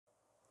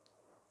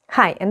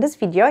Hi, in this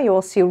video you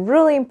will see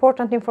really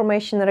important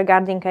information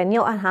regarding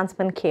nail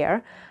enhancement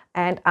care,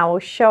 and I will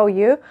show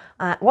you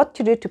what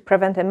to do to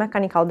prevent a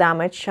mechanical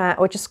damage,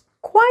 which is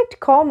quite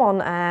common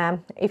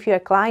if you're a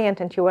client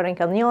and you're wearing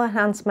a nail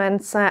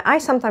enhancements. I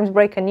sometimes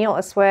break a nail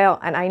as well,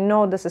 and I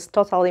know this is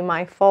totally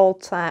my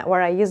fault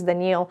where I use the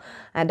nail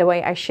the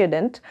way I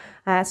shouldn't.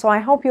 So I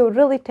hope you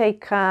really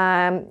take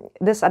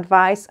this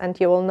advice and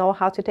you will know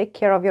how to take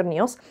care of your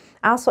nails.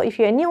 Also, if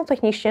you're a nail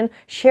technician,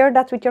 share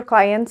that with your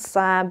clients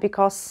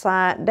because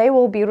they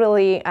will be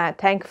really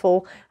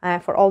thankful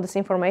for all this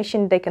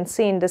information they can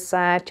see in this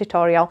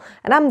tutorial.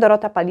 And I'm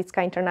Dorota,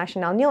 Palicka,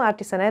 International Nail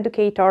Artist and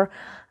Educator,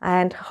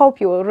 and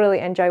hope you will really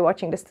enjoy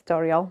watching this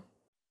tutorial.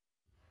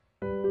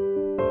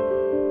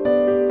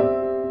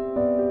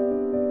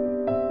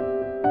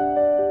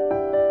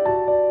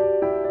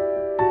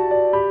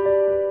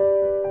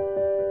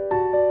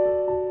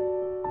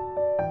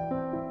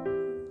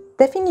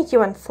 Definitely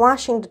when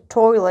flushing the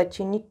toilet,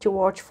 you need to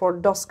watch for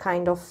those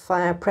kind of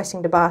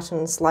pressing the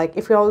buttons. Like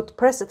if you would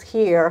press it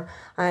here,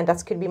 and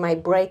that could be my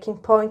breaking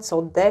point,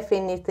 so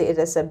definitely it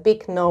is a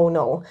big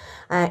no-no.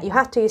 You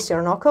have to use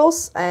your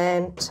knuckles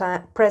and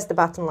press the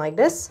button like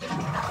this.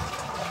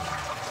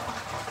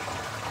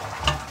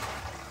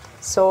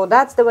 So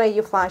that's the way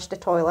you flush the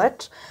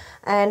toilet.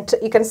 And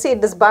you can see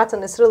this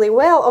button is really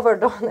well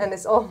overdone, and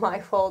it's all my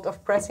fault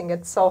of pressing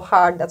it so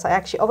hard that I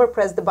actually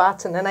overpressed the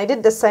button, and I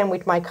did the same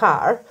with my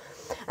car.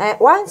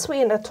 Once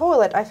we're in the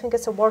toilet, I think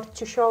it's worth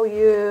to show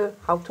you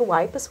how to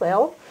wipe as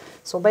well.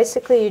 So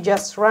basically you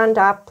just round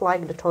up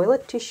like the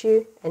toilet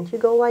tissue and you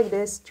go like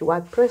this to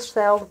wipe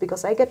yourself,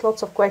 because I get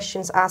lots of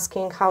questions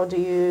asking how do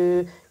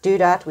you do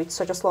that with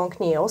such a long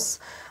nails.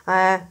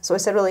 So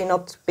it's a really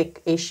not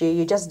big issue.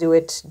 You just do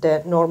it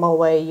the normal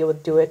way you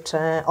would do it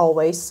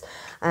always.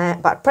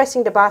 But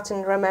pressing the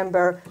button,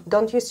 remember,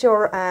 don't use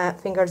your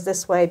fingers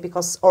this way,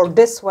 because, or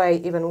this way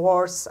even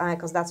worse,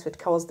 because that's what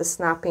causes the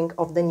snapping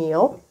of the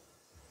nail.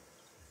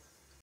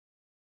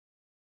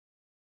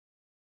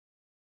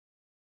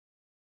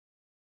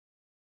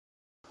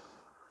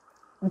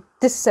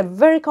 This is a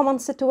very common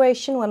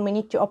situation when we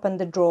need to open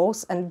the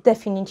drawers, and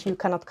definitely you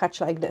cannot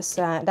catch like this.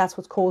 That's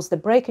what causes the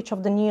breakage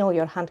of the nail.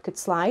 Your hand could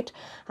slide.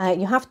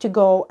 You have to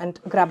go and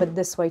grab it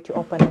this way to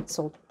open it.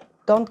 So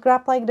don't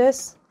grab like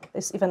this.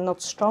 It's even not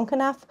strong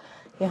enough.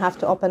 You have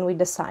to open with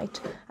the side.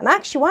 And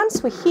actually,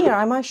 once we're here,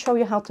 I might show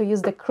you how to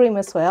use the cream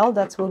as well.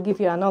 That will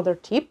give you another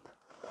tip.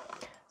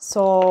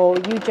 So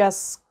you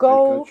just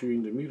go. I got you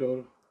in the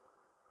middle.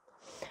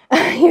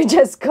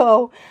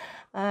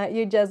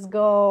 You just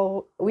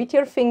go with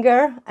your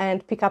finger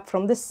and pick up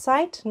from this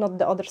side, not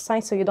the other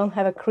side, so you don't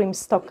have a cream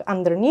stock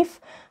underneath.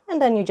 And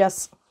then you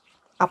just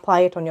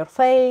apply it on your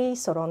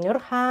face or on your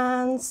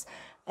hands,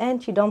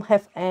 and you don't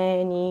have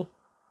any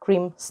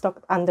cream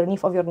stock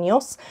underneath of your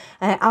nails.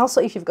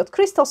 Also, if you've got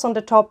crystals on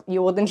the top,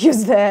 you wouldn't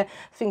use the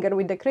finger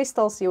with the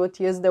crystals, you would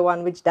use the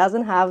one which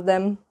doesn't have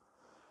them.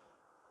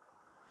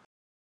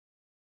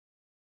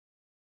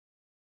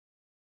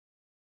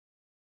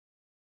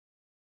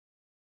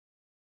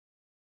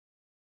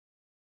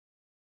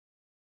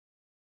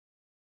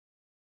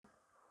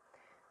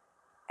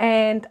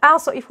 And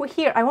also, if we're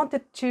here, I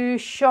wanted to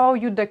show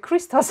you the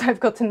crystals I've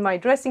got in my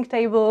dressing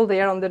table.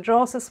 They are on the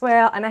drawers as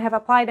well, and I have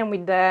applied them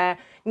with the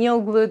nail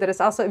glue. There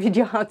is also a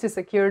video how to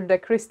secure the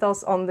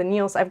crystals on the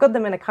nails. I've got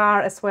them in a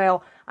car as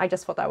well. I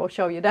just thought I will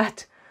show you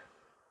that.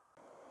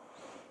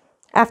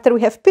 After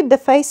we have put the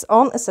face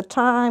on, it's a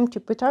time to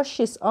put our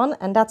shoes on,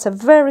 and that's a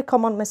very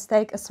common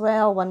mistake as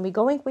well when we're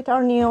going with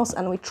our nails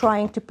and we're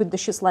trying to put the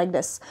shoes like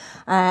this.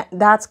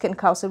 That can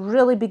cause a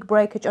really big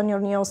breakage on your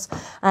nails,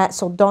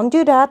 so don't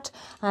do that.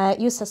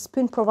 Use a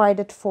spoon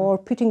provided for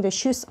putting the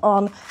shoes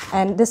on,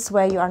 and this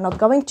way you are not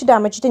going to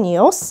damage the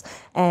nails.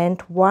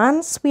 And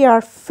once we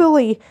are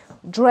fully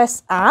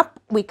dressed up,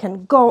 we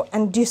can go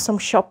and do some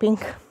shopping.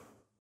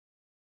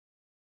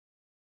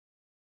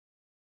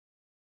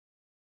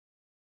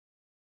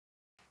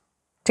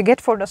 To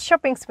get for those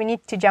shoppings, we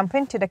need to jump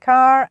into the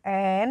car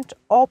and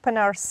open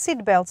our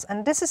seat belts.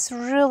 And this is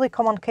really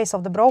common case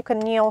of the broken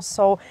nail,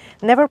 so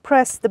never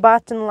press the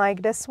button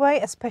like this way,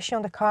 especially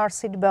on the car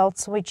seat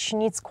belts, which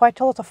needs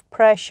quite a lot of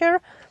pressure,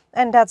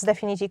 and that's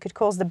definitely could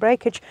cause the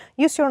breakage.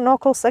 Use your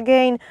knuckles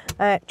again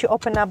to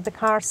open up the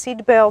car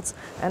seat belts,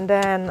 and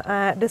then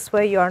this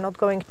way you are not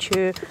going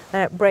to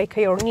break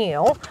your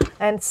nail.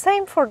 And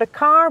same for the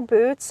car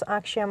boots.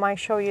 Actually, I might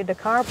show you the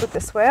car boot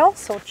as well,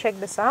 so check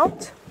this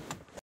out.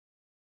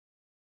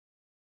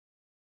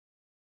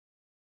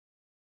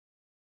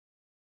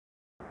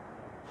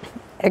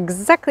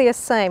 Exactly the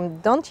same.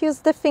 Don't use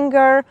the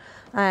finger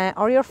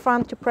or your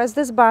thumb to press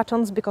these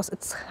buttons, because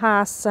it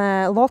has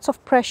lots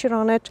of pressure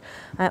on it.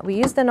 We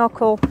use the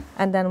knuckle,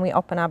 and then we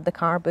open up the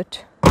car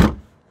boot.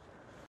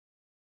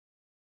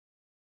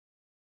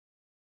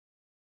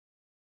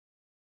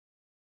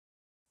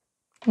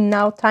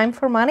 Now time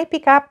for money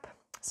pickup.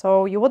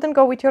 So you wouldn't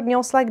go with your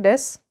nails like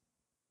this.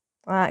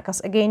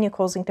 because again, you're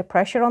causing the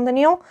pressure on the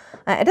nail.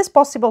 It is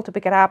possible to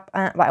pick it up,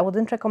 but I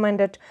wouldn't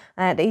recommend it.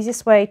 The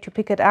easiest way to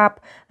pick it up,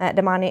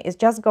 the money, is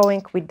just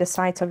going with the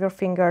sides of your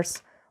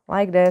fingers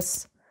like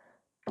this.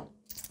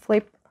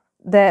 Flip.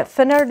 The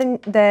thinner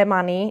the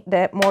money,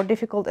 the more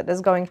difficult it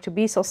is going to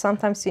be. So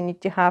sometimes you need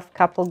to have a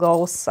couple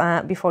goes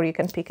before you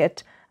can pick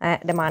it,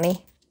 the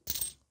money.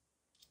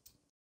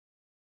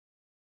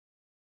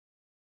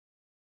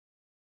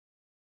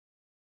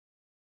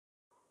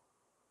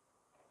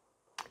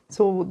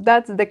 So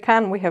that's the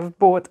can we have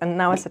bought, and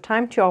now it's the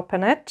time to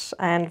open it.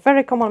 And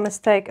very common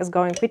mistake is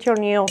going with your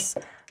nails.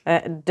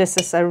 This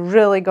is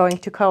really going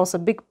to cause a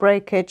big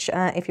breakage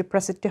if you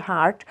press it too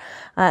hard.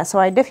 So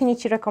I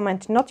definitely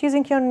recommend not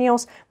using your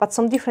nails, but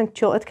some different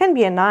tool. It can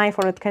be a knife,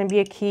 or it can be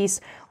a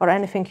keys, or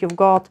anything you've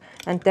got.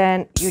 And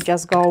then you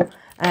just go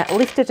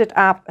lifted it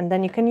up, and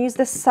then you can use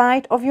the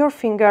side of your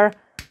finger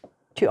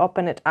to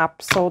open it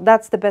up. So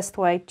that's the best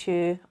way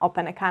to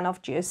open a can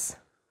of juice.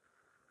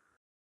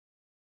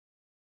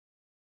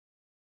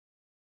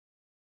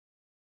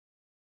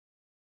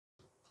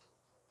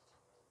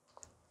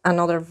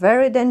 Another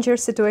very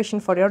dangerous situation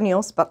for your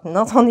nails, but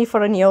not only for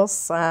the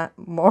nails,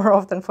 more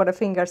often for the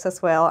fingers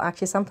as well.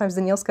 Actually, sometimes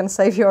the nails can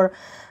save your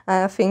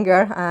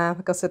finger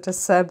because it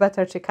is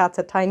better to cut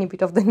a tiny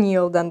bit of the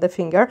nail than the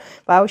finger.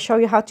 But I will show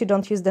you how to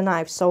don't use the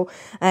knife. So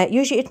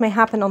usually it may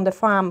happen on the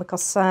farm,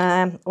 because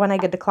when I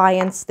get the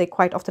clients, they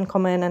quite often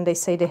come in and they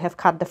say they have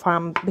cut the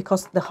farm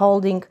because they're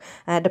holding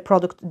the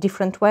product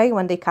different way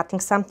when they're cutting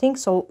something.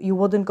 So you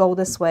wouldn't go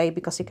this way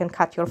because you can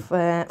cut your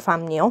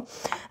thumbnail.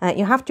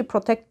 You have to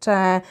protect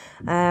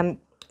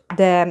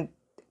the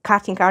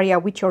cutting area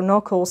with your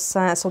knuckles,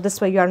 so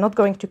this way you are not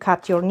going to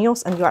cut your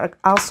nails, and you are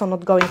also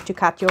not going to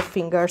cut your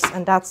fingers,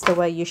 and that's the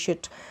way you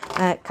should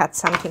cut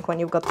something when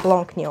you've got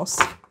long nails.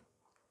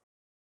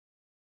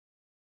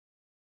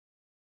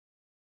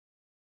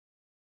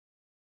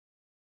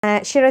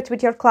 Share it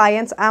with your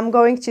clients. I'm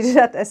going to do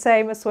that the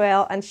same as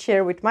well, and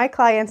share with my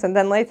clients, and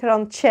then later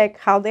on check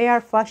how they are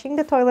flushing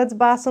the toilets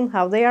bathroom,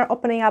 how they are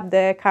opening up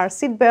the car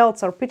seat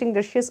belts or putting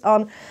their shoes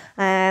on,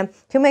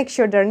 to make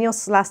sure their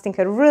nails lasting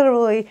a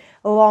really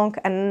long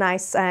and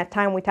nice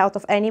time without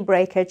of any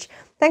breakage.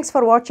 Thanks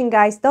for watching,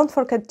 guys. Don't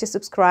forget to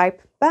subscribe.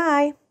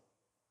 Bye!